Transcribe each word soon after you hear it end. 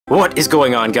What is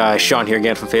going on, guys? Sean here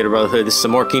again from Fatal Brotherhood. This is some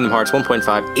more Kingdom Hearts 1.5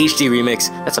 HD remix.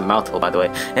 That's a mouthful, by the way.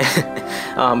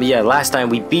 Yeah, last time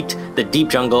we beat the Deep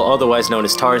Jungle, otherwise known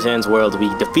as Tarzan's world. We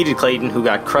defeated Clayton, who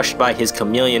got crushed by his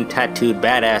chameleon tattooed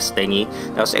badass thingy.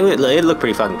 It looked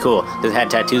pretty fucking cool. It had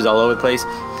tattoos all over the place.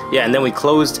 Yeah, and then we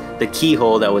closed the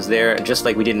keyhole that was there, just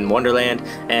like we did in Wonderland.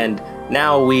 And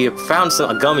now we found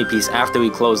a Gummi piece after we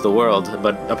closed the world,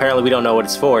 but apparently we don't know what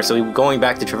it's for, so we're going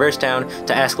back to Traverse Town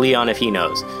to ask Leon if he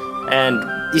knows. And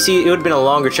you see, it would have been a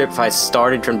longer trip if I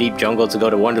started from Deep Jungle to go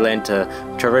to Wonderland to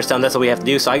Traverse Town. That's what we have to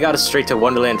do, so I got us straight to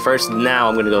Wonderland first. Now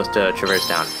I'm going to go to Traverse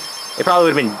Town. It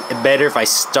probably would have been better if I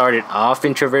started off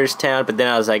in Traverse Town, but then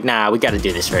I was like, nah, we got to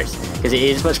do this first, because it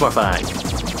is much more fun.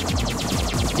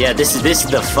 Yeah, this is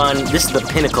the fun, this is the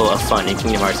pinnacle of fun in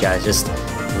Kingdom Hearts, guys. Just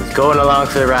going along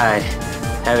for the ride,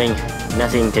 having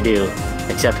nothing to do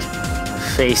except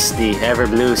face the ever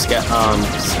blue sky.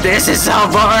 This is so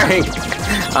boring.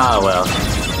 Ah, well.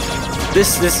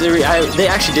 They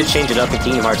actually did change it up in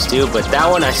Kingdom Hearts 2, but that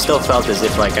one I still felt as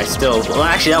if like well,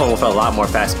 actually that one felt a lot more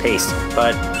fast paced.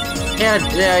 But yeah,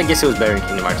 I guess it was better in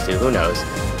Kingdom Hearts 2. Who knows?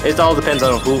 It all depends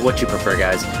on what you prefer,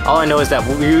 guys. All I know is that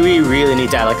we really need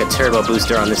to add like a turbo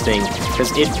booster on this thing,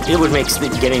 because it would make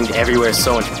getting everywhere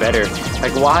so much better.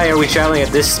 Like, why are we traveling at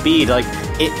this speed? Like,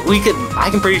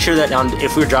 I'm pretty sure that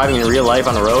if we were driving in real life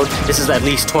on the road, this is at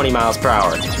least 20 miles per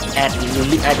hour.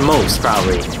 At most,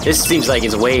 probably. This seems like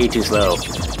it's way too slow.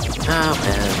 Oh,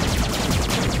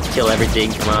 man. Kill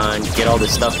everything, come on, get all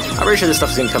this stuff. I'm pretty sure this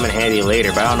stuff's gonna come in handy later,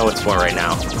 but I don't know what it's for right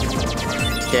now.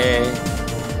 Okay.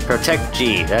 Protect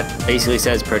G. That basically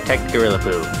says protect Gorilla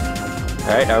Poo.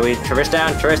 Alright, are we Traverse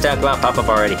Down? Traverse Down, come on, pop up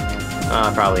already.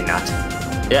 Probably not.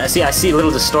 Yeah, see, I see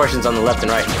little distortions on the left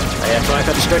and right. Oh, yeah, come on,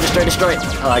 destroy.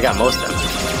 Oh, I got most of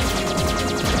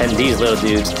them. And these little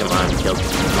dudes, come on, kill.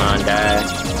 Come on, die.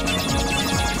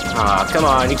 Aw, come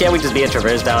on, you can't we just be at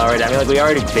Traverse Down already? I mean, like, we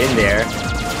already been there.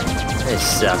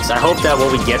 This sucks. I hope that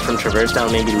what we get from Traverse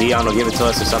Town, maybe Leon will give it to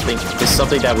us or something. This is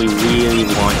something that we really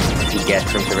want to get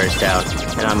from Traverse Town,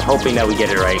 and I'm hoping that we get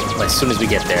it right as soon as we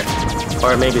get there.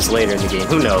 Or maybe it's later in the game.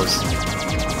 Who knows?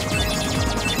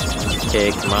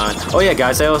 Okay, come on. Oh yeah,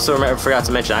 guys, I also forgot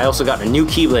to mention, I also got a new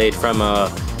Keyblade from,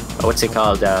 what's it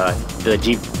called? The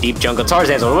Deep Jungle.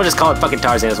 Tarzan's World. We'll just call it fucking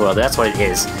Tarzan's World. That's what it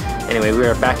is. Anyway, we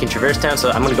are back in Traverse Town, so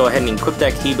I'm going to go ahead and equip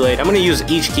that Keyblade. I'm going to use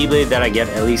each Keyblade that I get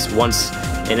at least once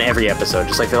in every episode.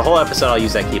 Just like for the whole episode, I'll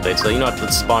use that Keyblade. So you know what?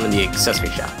 Let's spawn in the accessory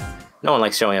shop. No one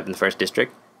likes showing up in the first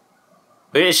district.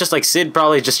 It's just like Sid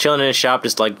probably just chilling in his shop,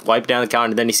 just like wipe down the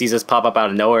counter, and then he sees us pop up out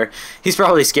of nowhere. He's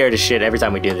probably scared as shit every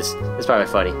time we do this. It's probably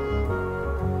funny.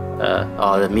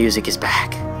 Oh, the music is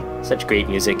back. Such great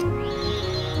music.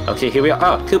 Okay, here we are.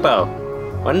 Oh,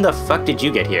 Kupo. When the fuck did you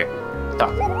get here?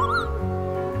 Stop.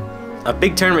 A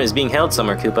big tournament is being held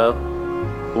somewhere, Kupo.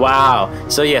 Wow.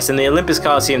 So yes, in the Olympus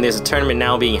Coliseum, there's a tournament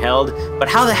now being held. But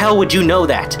how the hell would you know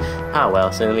that? Ah,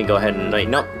 well, so let me go ahead and... Wait,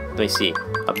 nope. Let me see.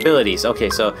 Abilities. Okay,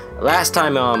 so last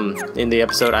time in the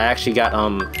episode, I actually got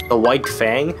the White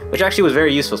Fang, which actually was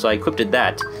very useful, so I equipped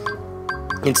that.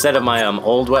 Instead of my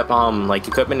old weapon, like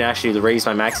equipment, it actually raised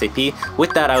my max AP.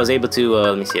 With that, I was able to,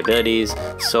 let me see, abilities,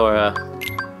 Sora...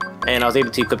 And I was able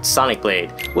to equip Sonic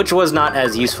Blade, which was not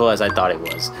as useful as I thought it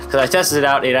was. Because I tested it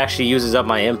out, it actually uses up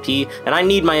my MP, and I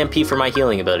need my MP for my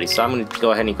healing abilities, so I'm going to go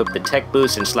ahead and equip the Tech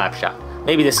Boost and Slapshot.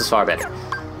 Maybe this is far better.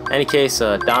 In any case,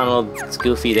 Donald, it's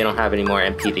Goofy, they don't have any more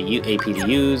AP to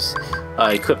use.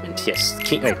 Equipment, yes,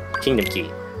 Kingdom Key.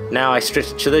 Now I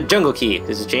switch to the Jungle Key.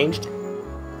 Is it changed?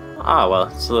 Ah, well,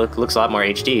 it looks a lot more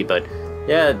HD, but...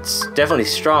 Yeah, it's definitely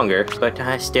stronger, but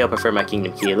I still prefer my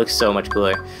Kingdom Key. It looks so much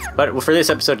cooler. But for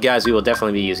this episode, guys, we will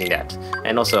definitely be using that.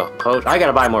 And also, I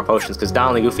gotta buy more potions, because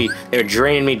Donald and Goofy, they're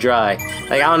draining me dry.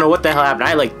 Like, I don't know what the hell happened. I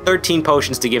had like 13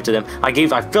 potions to give to them. I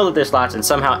filled up their slots, and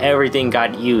somehow everything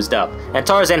got used up. And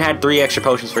Tarzan had 3 extra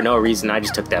potions for no reason. I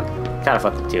just took them. Kinda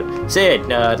fucked them too. Sid,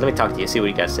 let me talk to you, see what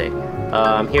you guys say.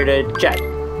 I'm here to chat.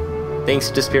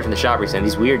 Things disappeared from the shop recently.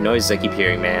 These weird noises I keep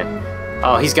hearing, man.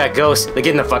 Oh, he's got ghosts. They're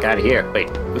getting the fuck out of here.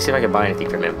 Wait, let me see if I can buy anything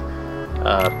from him.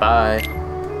 Buy.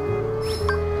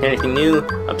 Anything new?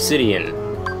 Obsidian.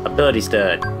 Ability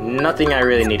stud. Nothing I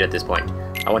really need at this point.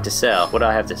 I want to sell. What do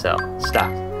I have to sell?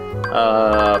 Stock.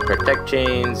 Protect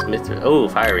chains. Oh,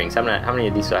 fire rings. How many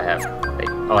of these do I have? Wait.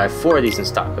 Oh, I have 4 of these in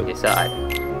stock. Okay, side.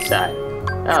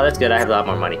 Oh, that's good. I have a lot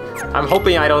more money. I'm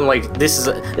hoping I don't like this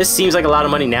seems like a lot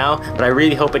of money now, but I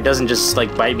really hope it doesn't just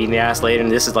like bite me in the ass later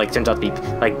and this is like turns out to be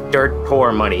like dirt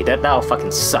poor money. That'll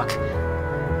fucking suck.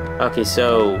 Okay,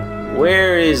 so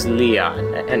where is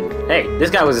Leon? And hey, this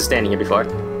guy wasn't standing here before.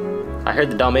 I heard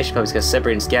the Dalmatian puppies got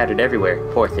separated and scattered everywhere.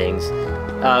 Poor things.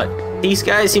 These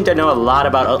guys seem to know a lot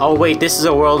about... Oh, wait, this is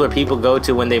a world where people go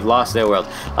to when they've lost their world.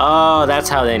 Oh, that's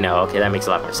how they know. Okay, that makes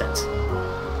a lot more sense.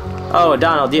 Oh,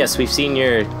 Donald, yes, we've seen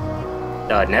your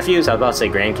nephews? I was about to say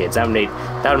grandkids. That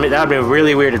would be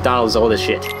really weird if Donald was old as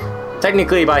shit.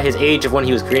 Technically, by his age of when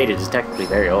he was created, he's technically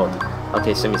very old.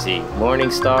 Okay, so let me see. Morning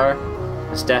Star.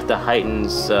 A staff that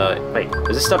heightens... wait,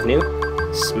 is this stuff new?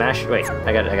 Smash... Wait,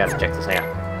 I gotta check this. Hang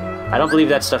on. I don't believe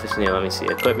that stuff is new. Let me see.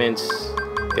 Equipment...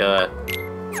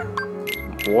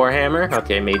 Warhammer,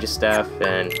 okay, Mage's Staff,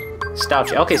 and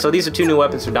Stout. Okay, so these are 2 new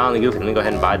weapons for Donald and Goofy. Let me go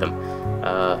ahead and buy them.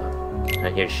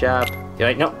 Right here, shop.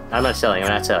 Wait, no, I'm not selling.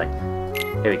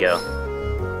 Here we go.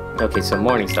 Okay, so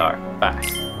Morningstar.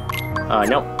 Buy.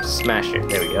 Nope, Smasher.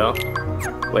 There we go.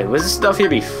 Wait, was this stuff here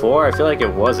before? I feel like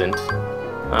it wasn't.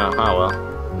 Well.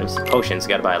 Let me see. Potions.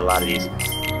 Gotta buy a lot of these.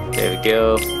 There we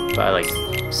go. Buy like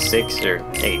 6 or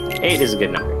 8. 8 is a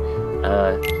good number.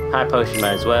 High potion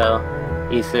might as well.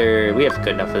 Ether, we have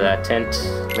good enough for that. Tent,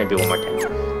 maybe one more tent.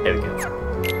 There we go.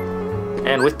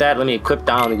 And with that, let me equip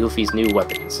Donald and Goofy's new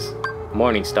weapons.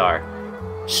 Morningstar.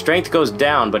 Strength goes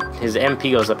down, but his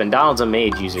MP goes up, and Donald's a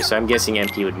mage user, so I'm guessing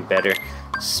MP would be better.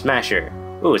 Smasher.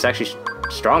 Ooh, it's actually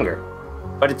stronger.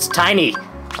 But it's tiny!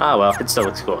 Ah, well, it still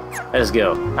looks cool. Let's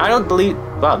go. I don't believe...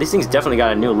 Wow, these things definitely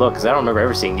got a new look, because I don't remember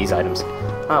ever seeing these items.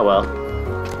 Ah, well.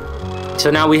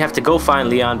 So now we have to go find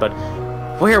Leon, but...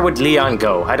 Where would Leon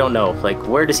go? I don't know. Like,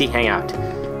 where does he hang out?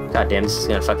 God damn, this is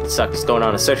gonna fucking suck. Just going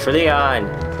on a search for Leon.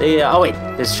 Oh wait,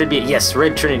 this should be... Yes,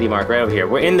 red Trinity mark right over here.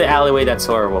 We're in the alleyway that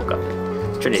Sora woke up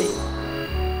in. Trinity.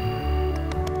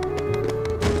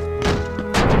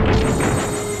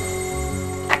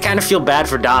 I kind of feel bad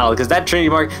for Donald, because that Trinity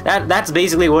mark... That's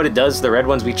basically what it does. The red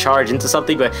ones we charge into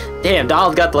something, but... Damn,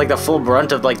 Donald got like the full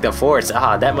brunt of like the force.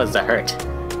 Ah, that must have hurt.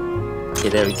 Okay,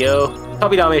 there we go.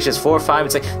 Puppy Dalmatians 4 or 5.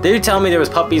 It's like, they tell me there was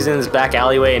puppies in this back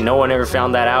alleyway and no one ever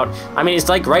found that out. I mean, it's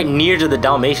like right near to the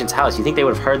Dalmatians' house. You think they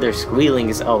would have heard their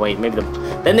squealing? Oh wait, maybe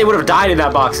then they would have died in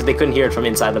that box if they couldn't hear it from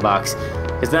inside the box.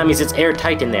 Because that means it's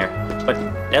airtight in there. But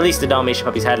at least the Dalmatian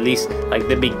puppies had at least like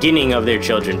the beginning of their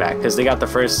children back, because they got the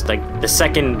first, like the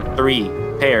second 3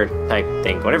 pair type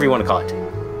thing, whatever you want to call it.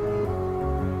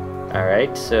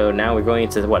 Alright, so now we're going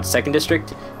into, what, 2nd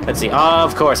District? Let's see. Oh,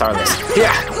 of course, our list.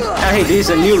 Yeah! Hey, these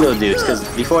are new little dudes, because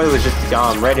before it was just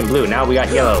red and blue. Now we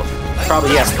got yellow.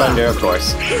 Probably, yes, thunder, of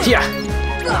course. Yeah!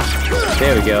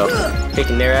 There we go.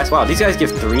 Kicking their ass. Wow, these guys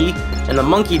give 3, and the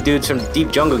monkey dudes from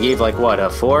Deep Jungle gave, like, what,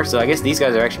 4? So I guess these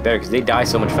guys are actually better, because they die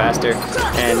so much faster.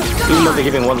 And even though they're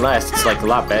giving 1 less, it's, like, a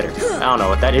lot better. I don't know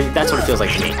what that is. That's what it feels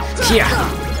like to me.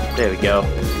 Yeah! There we go.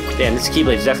 Damn, this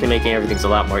Keyblade is definitely making everything a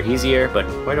lot more easier, but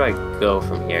where do I go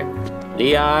from here?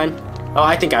 Leon? Oh,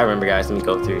 I think I remember, guys. Let me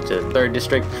go through to the 3rd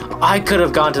District. I could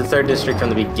have gone to the 3rd District from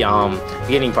the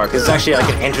beginning part, because it's actually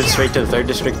like an entrance straight to the 3rd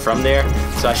District from there,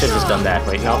 so I should have just done that.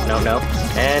 Wait, no.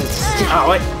 And... Oh,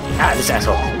 wait. Ah, this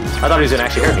asshole. I thought he was going to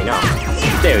actually hurt me. No.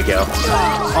 There we go.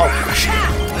 Oh, gosh.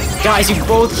 Guys, you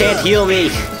both can't heal me.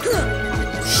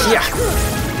 Yeah.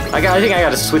 I think I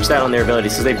gotta switch that on their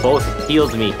abilities, because they both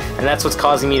healed me, and that's what's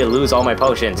causing me to lose all my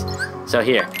potions. So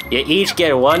here, you each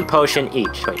get 1 potion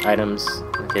each. Wait, items.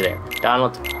 Okay, there.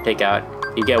 Donald, take out.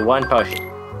 You get 1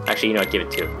 potion. Actually, you know what? Give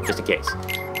it 2, just in case.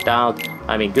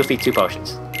 Goofy, 2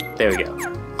 potions. There we go.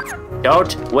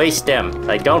 Don't waste them.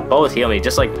 Like, don't both heal me.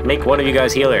 Just, like, make one of you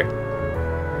guys healer.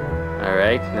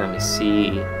 Alright, let me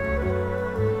see.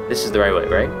 This is the right way,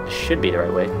 right? Should be the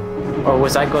right way. Or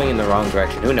was I going in the wrong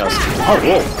direction? Who knows? Oh,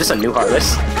 whoa! This is a new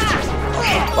Heartless.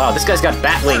 Wow, this guy's got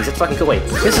bat wings. It's fucking cool. Wait,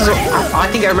 this is... I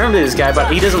think I remember this guy,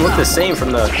 but he doesn't look the same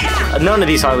from the... none of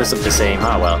these Heartless look the same.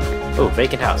 Ah, well. Oh,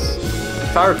 vacant house.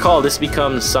 If I recall, this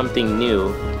becomes something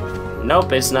new.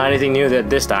 Nope, it's not anything new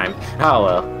this time. Ah,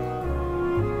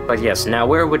 well. But yes, now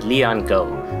where would Leon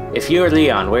go? If you're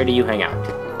Leon, where do you hang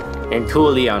out? In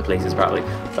cool Leon places, probably.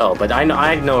 Oh, but I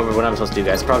know what I'm supposed to do,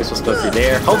 guys. Probably supposed to go through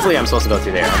there. Hopefully I'm supposed to go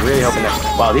through there. I'm really hoping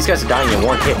that... Wow, these guys are dying in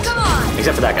 1 hit.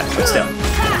 Except for that guy, but still.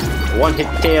 1 hit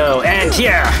KO, and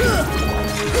yeah!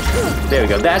 There we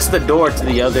go. That's the door to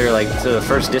the other, like, to the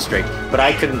 1st District. But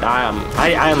I couldn't,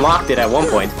 I unlocked it at one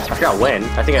point. I forgot when.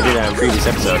 I think I did that in a previous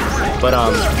episode. But,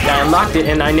 I unlocked it,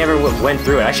 and I never went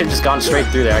through it. I should have just gone straight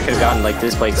through there. I could have gotten, like,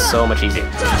 this place so much easier.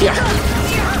 Yeah!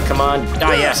 Come on.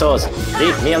 Die, assholes.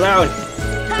 Leave me alone.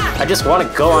 I just want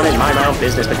to go on and mind my own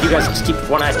business, but you guys just keep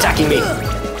attacking me.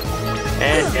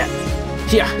 And,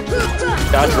 yeah.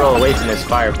 Dodge roll away from this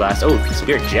fire blast. Oh,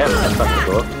 Spirit Gem. That's fucking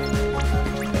cool.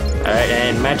 Alright,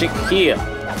 and Magic Heal.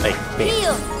 Like, me.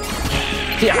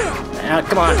 Yeah.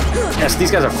 Come on. Yes,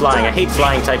 these guys are flying. I hate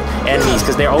flying type enemies,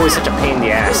 because they're always such a pain in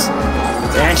the ass.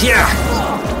 And, yeah.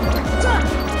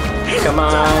 Come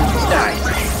on. Die.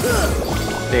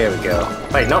 There we go.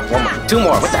 Wait, no, one more. Two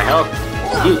more. What the hell?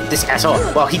 You, this asshole.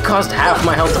 Well, he caused half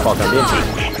my health to fall down, didn't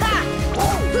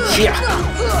he? Yeah.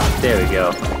 There we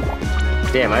go.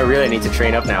 Damn, I really need to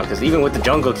train up now, because even with the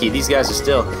jungle key, these guys are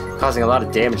still causing a lot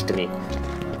of damage to me.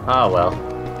 Oh, well.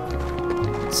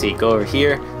 Let's see, go over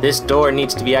here. This door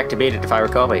needs to be activated, if I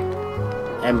recall. Wait.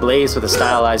 Emblazed with a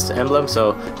stylized emblem,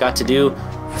 so got to do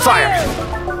fire!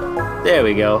 There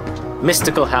we go.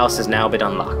 Mystical house has now been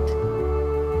unlocked.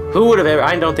 Who would have ever...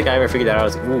 I don't think I ever figured that out. I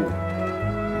was like,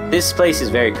 ooh. This place is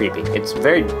very creepy. It's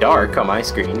very dark on my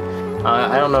screen.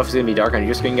 I don't know if it's going to be dark on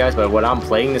your screen, guys, but when I'm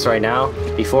playing this right now,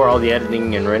 before all the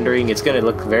editing and rendering, it's going to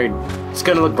look very... It's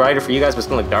going to look brighter for you guys, but it's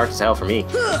going to look dark as hell for me.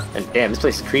 And damn, this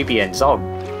place is creepy and it's all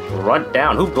run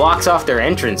down. Who blocks off their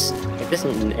entrance? Like, this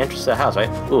is an entrance to the house, right?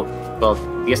 Ooh, well,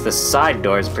 I guess the side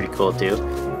door is pretty cool, too.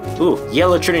 Ooh,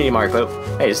 yellow Trinity mark. But,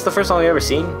 hey, is this the first one we've ever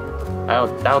seen? I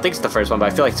don't think it's the first one,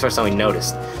 but I feel like it's the first time we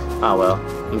noticed. Oh, well.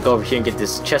 Let me go over here and get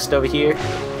this chest over here.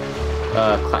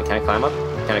 Can I climb up?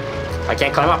 I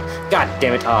can't climb up. God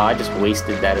damn it. Oh, I just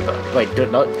wasted that. Wait,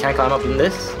 can I climb up in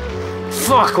this?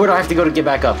 Fuck, where do I have to go to get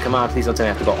back up? Come on, please don't tell me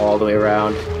I have to go all the way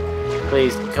around.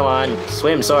 Please, come on.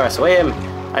 Swim, Sora, swim.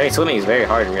 I mean, swimming is very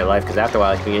hard in real life, because after a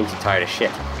while, I can get tired of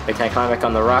shit. Wait, can I climb back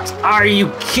on the rocks? Are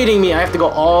you kidding me? I have to go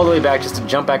all the way back just to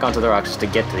jump back onto the rocks just to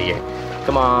get to the end.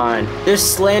 Come on. They're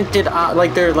slanted,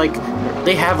 like, they're, like,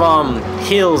 they have,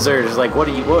 hills, or, like, what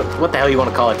the hell you want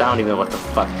to call it? I don't even know what the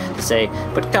fuck to say.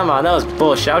 But come on, that was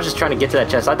bullshit. I was just trying to get to that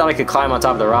chest. I thought I could climb on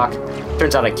top of the rock.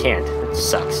 Turns out I can't. It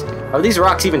sucks. Are these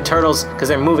rocks even turtles? Because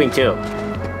they're moving, too.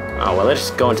 Oh, well, let's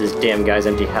just go into this damn guy's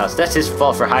empty house. That's his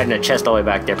fault for hiding a chest all the way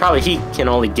back there. Probably he can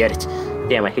only get it.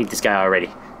 Damn, I hate this guy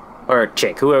already. Or a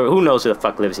chick. Who knows who the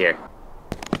fuck lives here.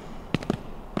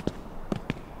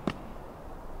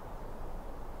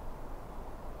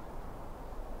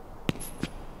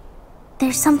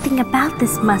 There's something about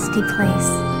this musty place.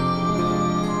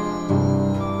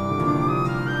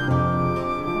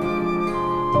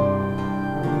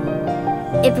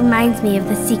 It reminds me of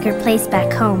the secret place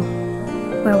back home,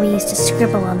 where we used to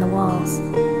scribble on the walls.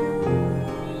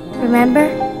 Remember?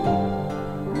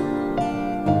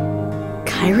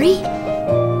 Kyrie?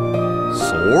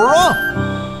 Sora?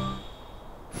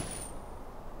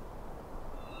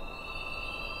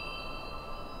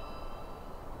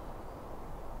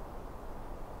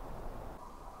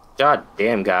 God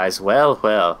damn, guys.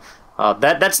 Well.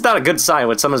 That's not a good sign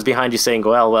when someone's behind you saying,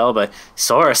 well, but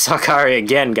Sora Sakari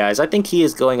again, guys. I think he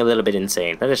is going a little bit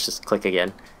insane. Let us just click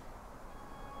again.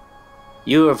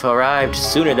 You have arrived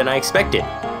sooner than I expected.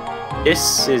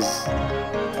 This is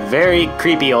very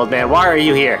creepy, old man. Why are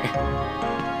you here?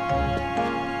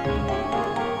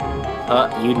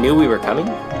 You knew we were coming?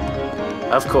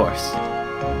 Of course.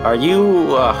 Are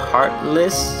you,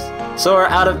 heartless? Sora,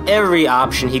 out of every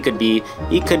option he could be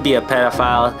a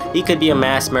pedophile, he could be a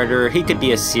mass murderer, he could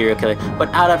be a serial killer, but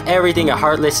out of everything a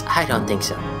heartless, I don't think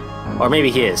so. Or maybe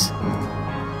he is.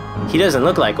 He doesn't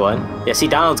look like one. Yeah, see,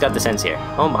 Donald's got the sense here.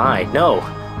 Oh my, no.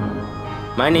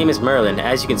 My name is Merlin.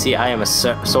 As you can see, I am a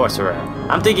sorcerer.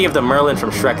 I'm thinking of the Merlin from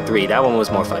Shrek 3. That one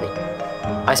was more funny.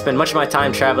 I spend much of my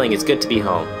time traveling. It's good to be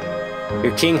home.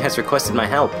 Your king has requested my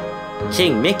help.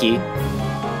 King Mickey?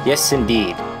 Yes,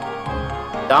 indeed.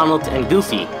 Donald and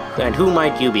Goofy, and who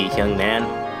might you be, young man?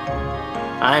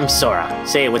 I'm Sora.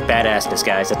 Say it with badassness,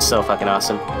 guys. That's so fucking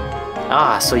awesome.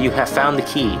 Ah, so you have found the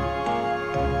key.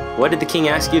 What did the king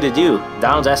ask you to do?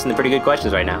 Donald's asking the pretty good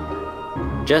questions right now.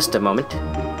 Just a moment.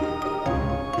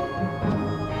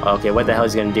 Okay, what the hell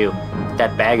is he gonna do?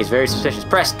 That bag is very suspicious.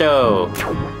 Presto!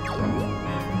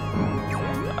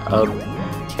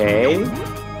 Okay.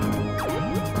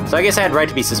 So I guess I had right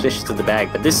to be suspicious of the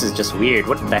bag, but this is just weird.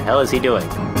 What the hell is he doing?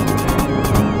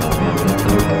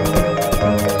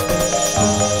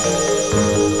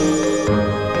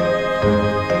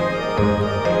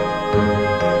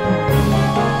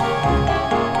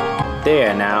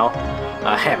 There now.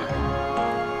 Ahem.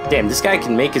 Damn, this guy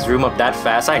can make his room up that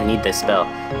fast. I need this spell.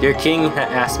 Your king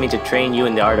asked me to train you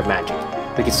in the art of magic.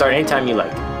 We can start anytime you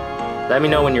like. Let me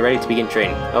know when you're ready to begin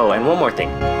training. Oh, and one more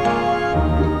thing.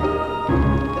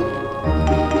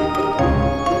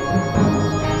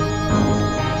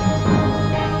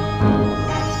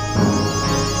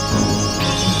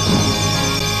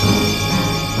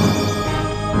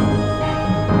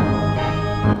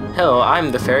 Hello,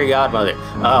 I'm the fairy godmother.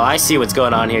 Oh, I see what's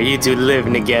going on here. You two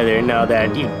living together. Now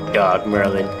that, you dog,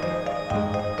 Merlin.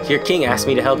 Your king asked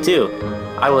me to help too.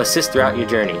 I will assist throughout your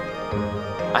journey.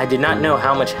 I do not know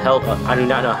how much help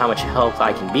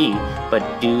I can be,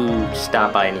 but do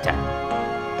stop by anytime.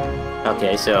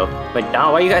 Okay, so, but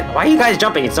Don, why are you guys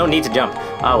jumping? It's no need to jump.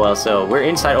 Oh well, so we're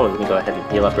inside. Oh, let me go ahead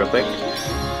and heal up real quick.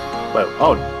 Whoa,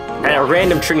 oh, and a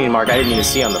random Trinity mark I didn't even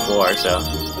see on the floor, so...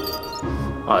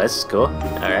 Oh, this is cool.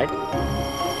 Alright.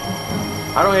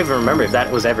 I don't even remember if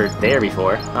that was ever there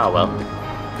before. Oh, well.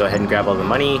 Go ahead and grab all the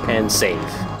money and save.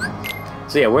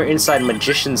 So yeah, we're inside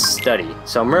Magician's Study.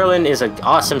 So Merlin is an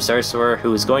awesome sorcerer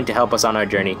who is going to help us on our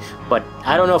journey, but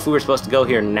I don't know if we were supposed to go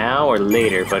here now or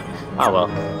later, but oh well.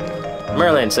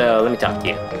 Merlin, so let me talk to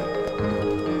you.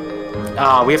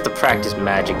 Oh, we have to practice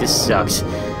magic. This sucks.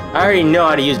 I already know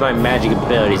how to use my magic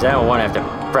abilities. I don't want to have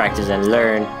to practice and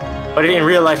learn. But in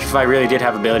real life, if I really did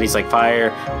have abilities like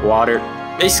fire, water,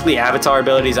 basically avatar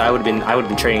abilities, I would have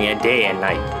been training it day and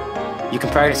night. You can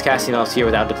practice casting spells here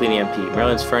without depleting MP.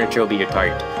 Merlin's furniture will be your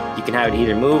target. You can have it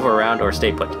either move or around or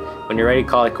stay put. When you're ready to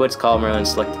call it quits, call Merlin and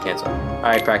select to cancel.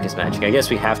 Alright, practice magic. I guess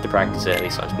we have to practice it at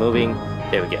least once. Moving.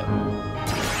 There we go.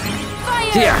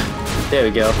 Fire! Yeah! There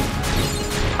we go.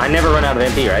 I never run out of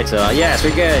MP, right? So, yes,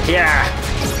 we're good. Yeah!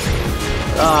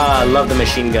 Ah, I love the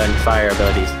machine gun fire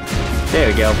abilities. There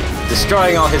we go.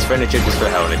 Destroying all his furniture just for the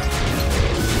hell of it.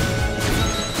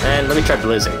 And let me try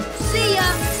Blizzard. See ya!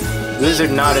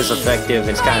 Blizzard not as effective,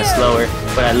 it's kind of slower,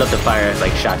 but I love the fire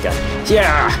like shotgun.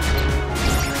 Yeah!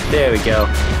 There we go.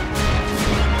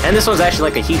 And this one's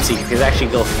actually like a heat seeker, because actually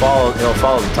it'll follow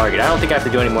the target. I don't think I have to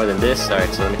do any more than this.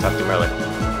 Alright, so let me talk to Merlin.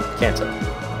 Cancel.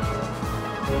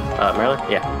 Merlin?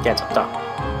 Yeah, cancel. Talk.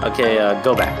 Okay,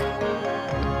 go back.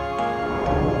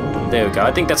 There we go.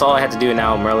 I think that's all I have to do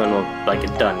now. Merlin will like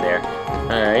it done there.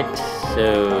 Alright,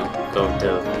 so go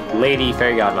to Lady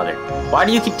Fairy Godmother. Why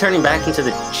do you keep turning back into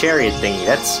the chariot thingy?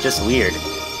 That's just weird.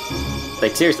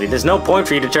 Like seriously, there's no point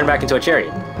for you to turn back into a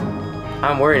chariot.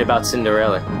 I'm worried about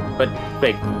Cinderella. But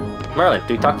wait, Merlin,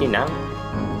 do we talk to you now?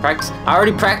 Practice? I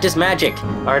already practiced magic!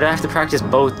 Or do I have to practice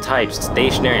both types,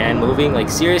 stationary and moving? Like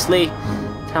seriously?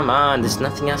 Come on, there's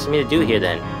nothing else for me to do here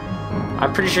then.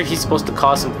 I'm pretty sure he's supposed to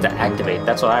cause something to activate,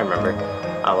 that's what I remember.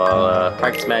 Oh well,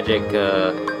 practice magic,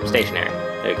 stationary.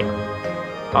 There we go.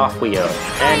 Off we go.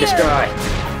 And destroy!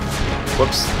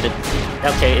 Whoops.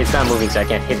 Okay, it's not moving, so I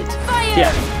can't hit it.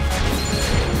 Yeah.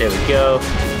 There we go.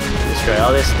 Destroy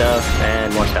all this stuff,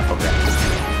 and more stuff over there.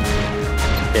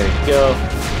 There we go.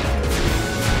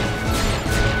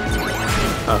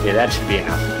 Okay, that should be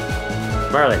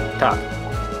enough. Merlin, talk.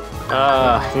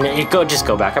 Just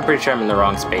go back. I'm pretty sure I'm in the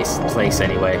wrong place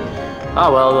anyway.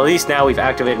 Oh well, at least now we've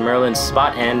activated Merlin's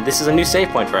spot, and this is a new save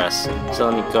point for us. So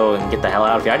let me go and get the hell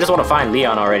out of here. I just want to find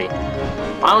Leon already.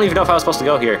 I don't even know if I was supposed to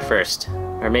go here first.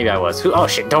 Or maybe I was. Oh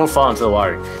shit, don't fall into the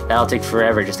water. That'll take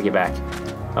forever just to get back.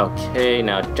 Okay,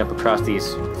 now jump across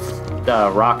these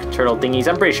rock turtle thingies.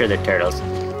 I'm pretty sure they're turtles.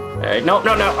 No.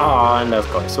 Oh, and of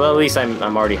course. Well, at least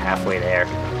I'm already halfway there.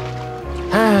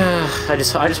 I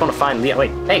just want to find Leon.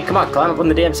 Wait, hey, come on, climb up on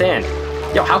the damn sand.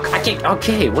 Yo, I can't.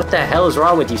 Okay, what the hell is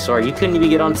wrong with you, Sora? You couldn't even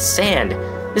get on the sand.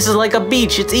 This is like a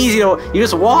beach. It's easy to. You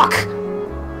just walk.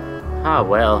 Ah,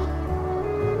 well.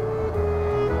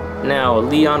 Now,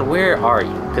 Leon, where are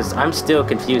you? Because I'm still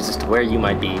confused as to where you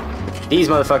might be. These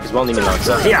motherfuckers won't leave me alone.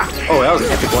 So, yeah. Oh, that was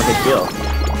an epic one-hit kill.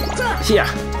 Yeah.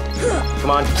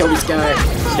 Come on, kill this guy.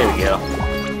 There we go.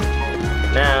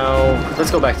 Now,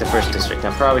 let's go back to First District.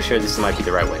 I'm probably sure this might be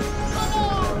the right way.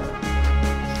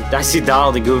 I see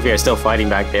Donald and Goofy are still fighting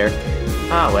back there.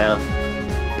 Ah, well.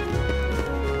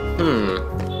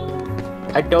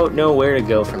 I don't know where to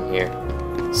go from here.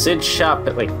 Sid's shop.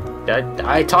 Wait,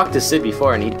 I talked to Sid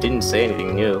before and he didn't say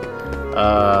anything new.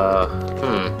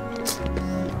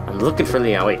 I'm looking for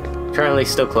Leon. Wait, currently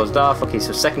still closed off. Okay,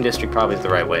 so Second District probably is the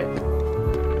right way.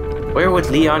 Where would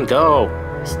Leon go?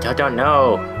 I still don't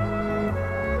know.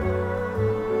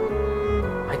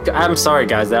 I'm sorry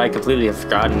guys that I completely have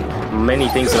forgotten many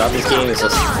things about this game. It's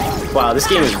just, wow, this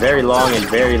game is very long and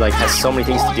very has so many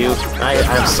things to do.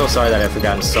 I'm so sorry that I've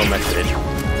forgotten so much of it.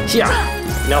 Yeah.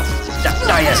 Nope.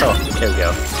 Die, asshole. There we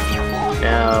go.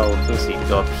 Now, let me see.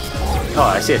 Go up.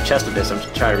 Oh, I see a chest with this. I'm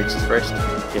just trying to reach this first.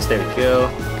 Yes, there we go.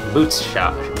 Boots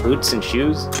shop. Boots and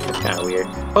shoes? That's kind of weird.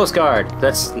 Postcard.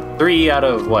 That's 3 out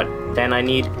of what? 10 I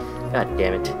need? God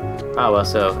damn it. Oh, well,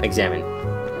 so examine.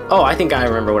 Oh, I think I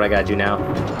remember what I gotta do now.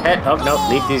 Oh, no,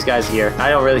 leave these guys here. I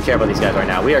don't really care about these guys right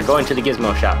now. We are going to the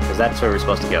Gizmo shop, because that's where we're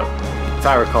supposed to go. If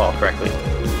I recall correctly.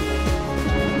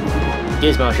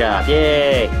 Gizmo shop,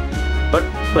 yay! But,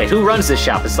 wait, who runs this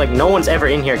shop? It's like no one's ever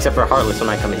in here except for Heartless when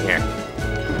I come in here.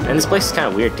 And this place is kind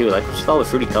of weird, too, like, just all the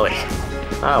fruity colors.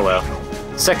 Ah, well.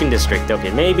 Second District,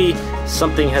 okay, maybe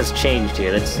something has changed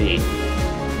here. Let's see.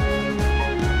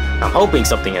 I'm hoping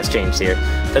something has changed here,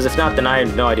 because if not, then I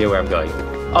have no idea where I'm going.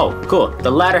 Oh, cool.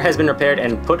 The ladder has been repaired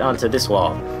and put onto this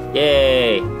wall.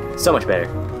 Yay! So much better.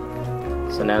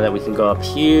 So now that we can go up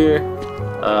here.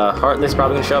 Heartless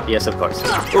probably gonna show up? Yes, of course.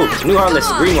 Ooh, new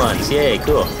Heartless, green ones. Yay,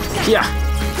 cool. Yeah.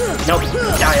 Nope.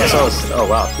 Ah, yeah, so, oh,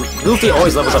 wow. Goofy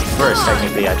always levels up first,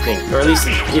 technically, I think. Or at least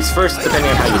it's first, depending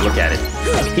on how you look at it.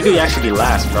 He could actually be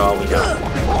last, for all we know.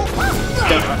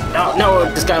 No,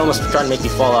 no, this guy almost trying to make me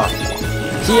fall off.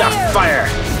 Yeah, fire!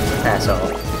 Asshole.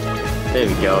 There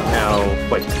we go. Now,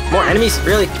 wait, more enemies?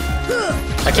 Really?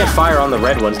 I can't fire on the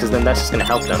red ones, because then that's just gonna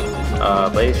help them.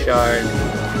 Blaze Shard.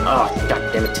 Oh,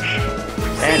 god damn it.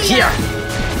 And here!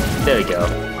 There we go.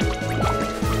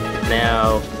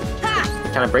 Now,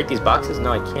 can I break these boxes?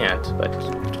 No, I can't, but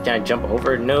can I jump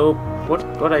over? No. What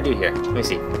do I do here? Let me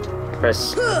see.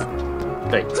 Press...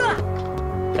 Wait.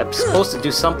 I'm supposed to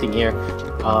do something here.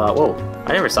 Whoa.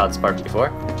 I never saw this part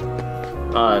before.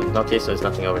 Okay, so there's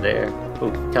nothing over there.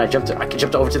 Ooh, can I jump to... I can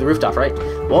jump over to the rooftop, right?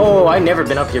 Whoa, I've never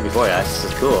been up here before, guys.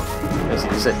 This is cool.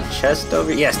 Is a chest over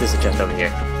here? Yes, there's a chest over here.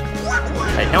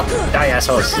 Hey, no! Die,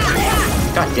 assholes!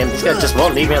 God damn, these guys just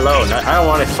won't leave me alone. I don't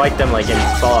want to fight them like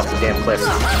and fall off the damn cliff.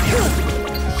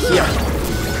 Yeah.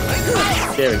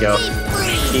 There we go.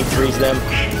 Deep freeze them.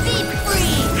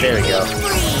 There we go.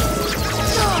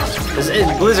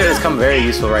 Blizzard has come very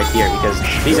useful right here because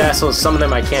these assholes, some of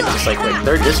them I can't just like, wait,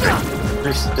 3rd district.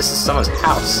 This is someone's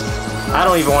house. I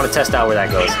don't even want to test out where that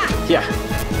goes. Yeah.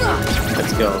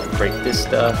 Let's go. Break this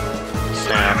stuff.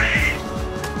 Nah.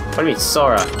 What do you mean,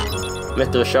 Sora?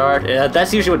 Mythril Shard?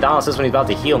 That's usually what Donald says when he's about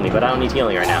to heal me, but I don't need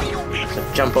healing right now.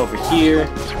 So jump over here.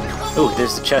 Ooh,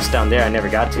 there's the chest down there I never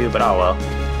got to, but oh well.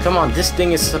 Come on, this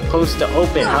thing is supposed to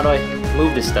open. How do I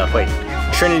move this stuff? Wait,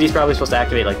 Trinity's probably supposed to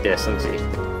activate like this. Let me see.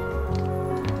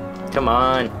 Come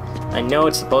on. I know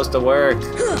it's supposed to work.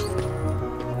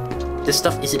 This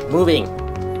stuff isn't moving.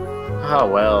 Oh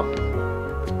well.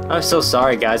 I'm so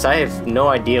sorry, guys. I have no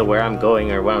idea where I'm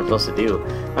going or what I'm supposed to do.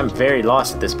 I'm very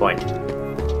lost at this point.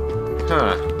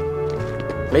 Huh.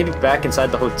 Maybe back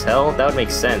inside the hotel? That would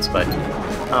make sense, but...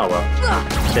 oh well.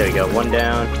 There we go. One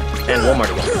down. And one more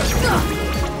to go.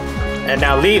 And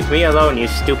now leave me alone, you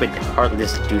stupid,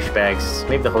 heartless douchebags.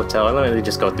 Maybe the hotel. Let me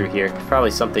just go through here.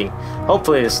 Probably something.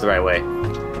 Hopefully this is the right way.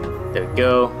 There we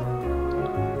go.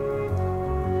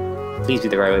 Please be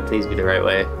the right way. Please be the right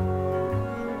way.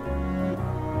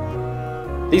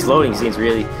 These loading scenes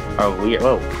really are weird.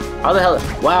 Whoa. How the hell?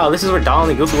 Wow, this is where Donald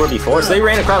and Goofy were before, so they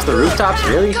ran across the rooftops?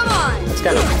 Really? That's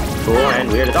kind of cool and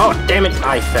weird. Oh, damn it!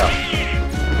 I fell.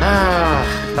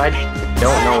 I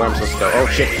don't know where I'm supposed to go. Oh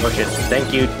shit, oh shit.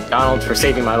 Thank you, Donald, for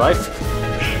saving my life.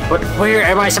 But where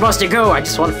am I supposed to go? I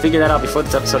just want to figure that out before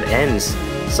this episode ends.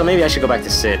 So maybe I should go back to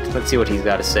Sid. Let's see what he's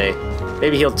got to say.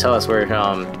 Maybe he'll tell us where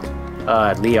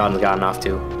Leon gotten off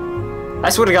to. I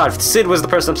swear to God, if Sid was the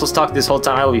person I'm supposed to talk to this whole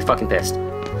time, I will be fucking pissed.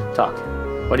 Talk.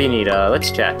 What do you need?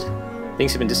 Let's chat.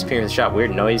 Things have been disappearing in the shop.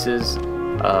 Weird noises.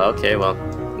 Okay, well,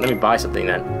 let me buy something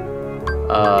then.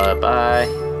 Bye.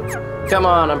 Come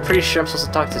on, I'm pretty sure I'm supposed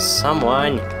to talk to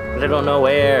someone, but I don't know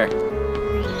where.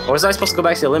 Or was I supposed to go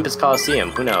back to the Olympus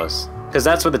Coliseum? Who knows? Because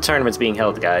that's where the tournament's being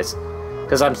held, guys.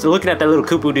 Because I'm looking at that little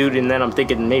Koopa dude, and then I'm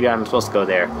thinking maybe I'm supposed to go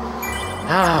there.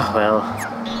 Ah, well.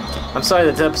 I'm sorry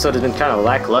that the episode has been kind of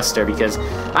lackluster, because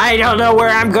I don't know where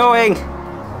I'm going!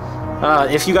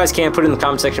 If you guys can't, put it in the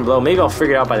comment section below. Maybe I'll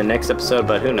figure it out by the next episode,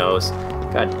 but who knows.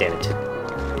 God damn it.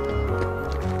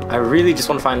 I really just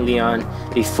want to find Leon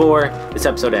before this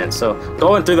episode ends. So,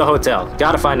 going through the hotel.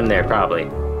 Gotta find him there, probably.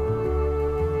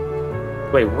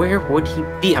 Wait, where would he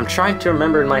be? I'm trying to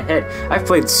remember in my head. I've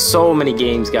played so many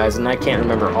games, guys, and I can't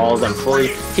remember all of them fully.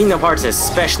 Kingdom Hearts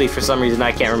especially, for some reason,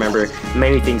 I can't remember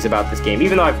many things about this game.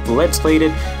 Even though I've Let's Played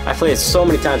it, I've played it so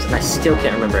many times, and I still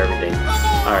can't remember everything.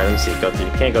 Alright, let me see. Go through.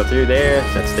 Can't go through there.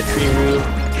 That's the tree room.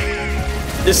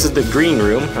 This is the green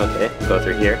room. Okay, go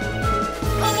through here.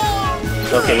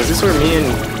 Okay, was this where me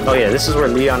and... oh yeah, this is where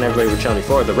Leon and everybody were chilling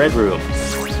before. The red room.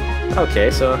 Okay,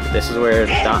 so this is where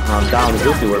Donald and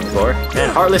Goofy were before.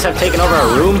 And Heartless have taken over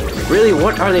our room? Really?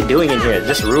 What are they doing in here?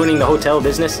 Just ruining the hotel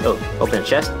business? Oh, open a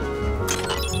chest.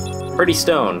 Pretty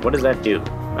stone. What does that do?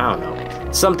 I don't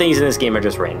know. Some things in this game are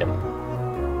just random.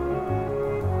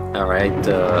 Alright,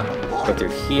 go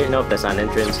through here. Nope, that's not an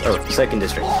entrance. Oh, 2nd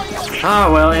district. Ah,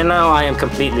 well, and now I am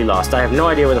completely lost. I have no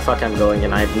idea where the fuck I'm going,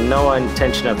 and I have no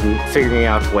intention of figuring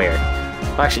out where.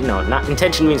 Well, actually, no, not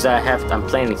intention means that I'm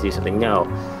planning to do something. No.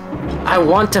 I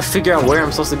want to figure out where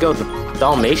I'm supposed to go. The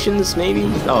Dalmatians, maybe?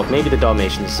 Oh, maybe the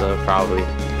Dalmatians, probably.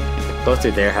 Go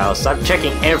through their house. I'm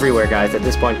checking everywhere, guys, at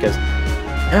this point, because...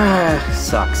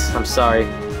 sucks. I'm sorry.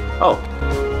 Oh.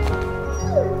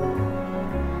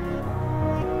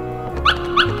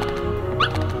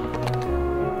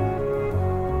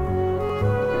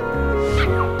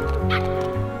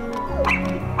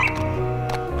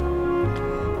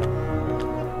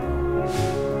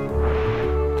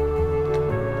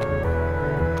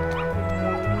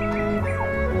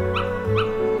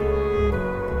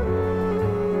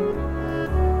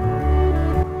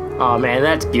 Oh man,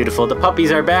 that's beautiful. The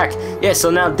puppies are back. Yeah, so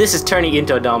now this is turning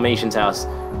into a Dalmatian's house.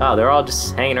 Oh, they're all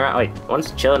just hanging around. Wait, one's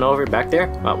chilling over back there?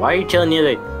 Why are you chilling near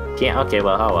the... Can't... Okay,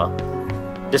 well, oh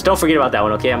well. Just don't forget about that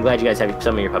one, okay? I'm glad you guys have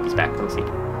some of your puppies back. Let me see.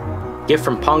 Gift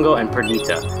from Pongo and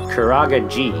Perdita. Karaga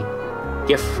G.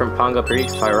 Gift from Pongo,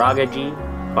 Perdita, Karaga G.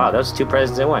 Wow, those 2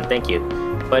 presents in one. Thank you.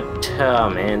 But, oh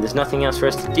man, there's nothing else for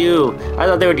us to do. I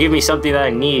thought they would give me something that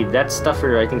I need. That's stuff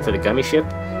for, I think, for the Gummi ship.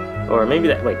 Or maybe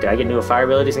that... Wait, did I get new fire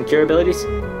abilities and cure abilities?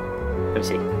 Let me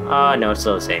see. No, it's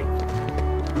still the same.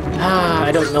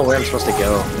 I don't know where I'm supposed to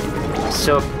go. I'm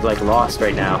so, like, lost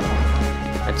right now.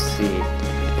 Let's see.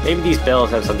 Maybe these bells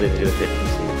have something to do with it.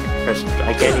 Let's see. First,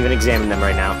 I can't even examine them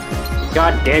right now.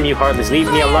 God damn you, Heartless. Leave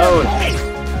me alone!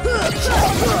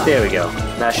 There we go.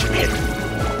 That should be it.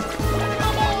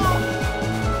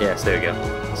 Yes, there we go.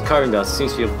 It's carving bell. It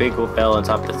seems to be a big bell on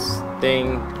top of this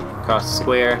thing. Across the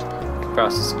square.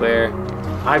 Across the square.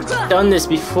 I've done this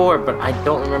before, but I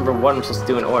don't remember what I'm supposed to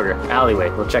do in order. Alleyway.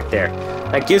 We'll check there.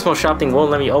 That Gizmo shop thing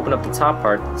won't let me open up the top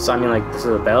part. So I mean, like, this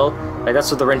is a bell. Like, that's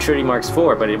what the Rentrudi mark's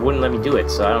for, but it wouldn't let me do it.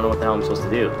 So I don't know what the hell I'm supposed to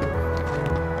do.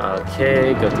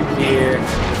 Okay, go through here.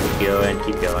 Keep going.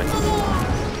 Keep going.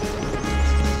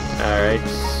 Alright.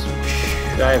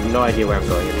 I have no idea where I'm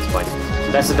going at this point.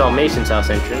 That's the Dalmatian's house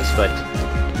entrance, but...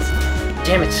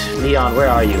 Damn it, Leon, where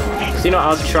are you? So, you know,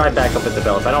 I'll try back up at the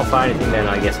bell. If I don't find anything, then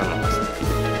I guess I'm lost.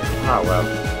 Oh, well.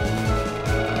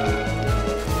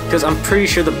 Because I'm pretty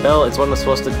sure the bell is what I'm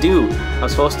supposed to do. I'm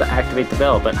supposed to activate the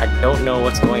bell, but I don't know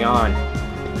what's going on.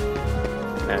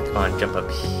 Now, come on, jump up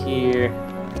here.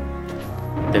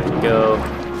 There we go.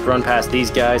 Run past these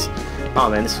guys. Oh,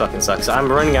 man, this fucking sucks. I'm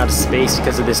running out of space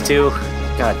because of this, too.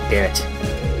 God damn it.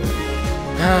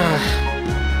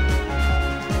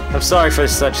 I'm sorry for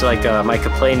such, like, my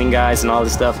complaining, guys, and all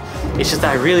this stuff. It's just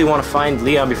that I really want to find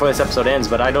Leon before this episode ends,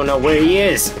 but I don't know where he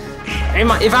is.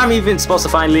 If I'm even supposed to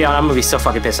find Leon, I'm gonna be so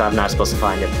fucking pissed I'm not supposed to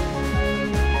find him.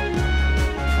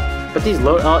 But these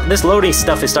this loading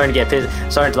stuff is starting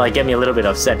to like get me a little bit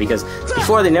upset, because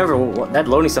before that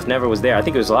loading stuff never was there. I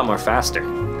think it was a lot more faster,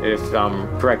 if I'm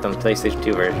correct on the PlayStation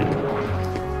 2 version.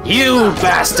 You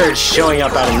bastards showing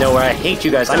up out of nowhere. I hate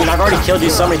you guys. I mean, I've already killed you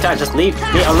so many times. Just leave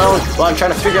me alone while I'm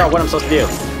trying to figure out what I'm supposed to do.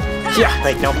 Yeah,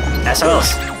 wait, nope.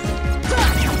 SOS.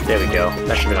 There we go.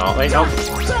 That should be all. Wait, nope.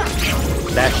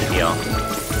 That should be all.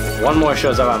 One more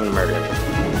shows up, I'm gonna murder him.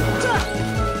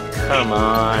 Come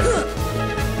on.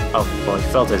 Oh, well,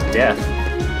 he felt his death.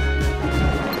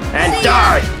 And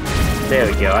die! There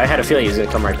we go. I had a feeling he was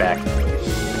gonna come right back.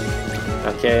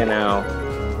 Okay, now...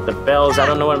 The bells, I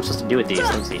don't know what I'm supposed to do with these.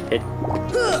 Let me see. Hit.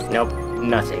 Nope.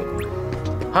 Nothing.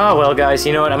 Oh, well, guys,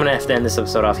 you know what? I'm going to have to end this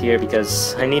episode off here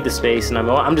because I need the space, and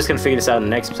I'm just going to figure this out in the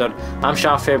next episode. I'm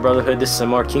Sean Fair Brotherhood. This is some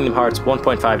more Kingdom Hearts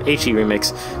 1.5 HE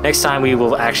Remix. Next time, we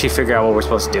will actually figure out what we're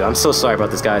supposed to do. I'm so sorry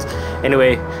about this, guys.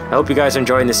 Anyway, I hope you guys are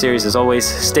enjoying this series. As always,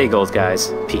 stay gold,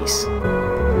 guys. Peace.